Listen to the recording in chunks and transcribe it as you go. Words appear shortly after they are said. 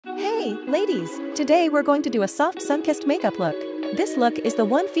Hey, ladies! Today we're going to do a soft sun-kissed makeup look. This look is the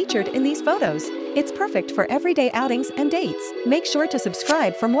one featured in these photos. It's perfect for everyday outings and dates. Make sure to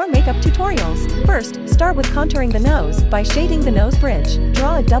subscribe for more makeup tutorials. First, start with contouring the nose by shading the nose bridge.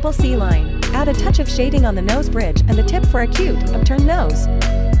 Draw a double C line. Add a touch of shading on the nose bridge and the tip for a cute, upturned nose.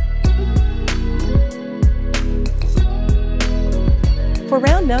 For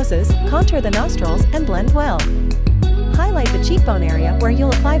round noses, contour the nostrils and blend well. Highlight the cheekbone area where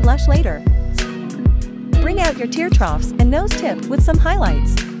you'll apply blush later. Bring out your tear troughs and nose tip with some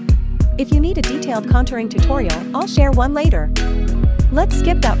highlights. If you need a detailed contouring tutorial, I'll share one later. Let's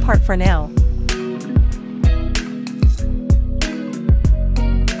skip that part for now.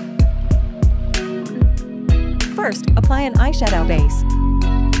 First, apply an eyeshadow base.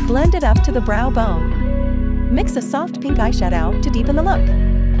 Blend it up to the brow bone. Mix a soft pink eyeshadow to deepen the look.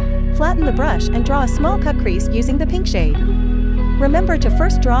 Flatten the brush and draw a small cut crease using the pink shade. Remember to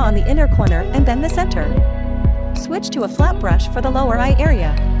first draw on the inner corner and then the center. Switch to a flat brush for the lower eye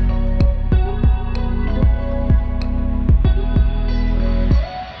area.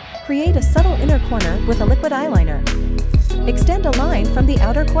 Create a subtle inner corner with a liquid eyeliner. Extend a line from the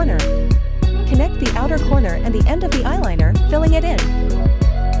outer corner. Connect the outer corner and the end of the eyeliner, filling it in.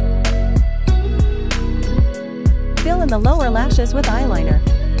 Fill in the lower lashes with eyeliner.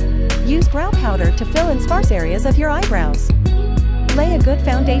 Use brow powder to fill in sparse areas of your eyebrows. Lay a good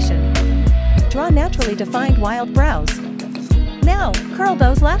foundation. Draw naturally defined wild brows. Now, curl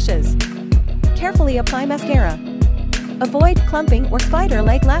those lashes. Carefully apply mascara. Avoid clumping or spider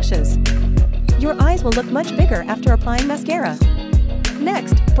leg lashes. Your eyes will look much bigger after applying mascara.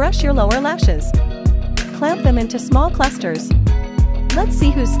 Next, brush your lower lashes. Clamp them into small clusters. Let's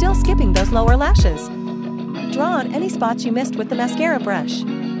see who's still skipping those lower lashes. Draw on any spots you missed with the mascara brush.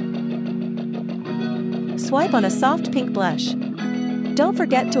 Swipe on a soft pink blush. Don't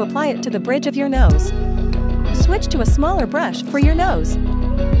forget to apply it to the bridge of your nose. Switch to a smaller brush for your nose.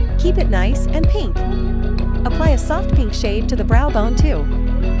 Keep it nice and pink. Apply a soft pink shade to the brow bone too.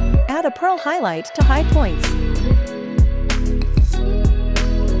 Add a pearl highlight to high points.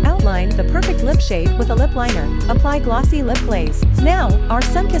 Outline the perfect lip shade with a lip liner. Apply glossy lip glaze. Now, our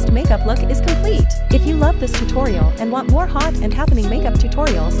sun-kissed makeup look is complete. If you love this tutorial and want more hot and happening makeup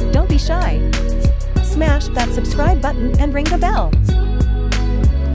tutorials, don't be shy. Smash that subscribe button and ring the bell.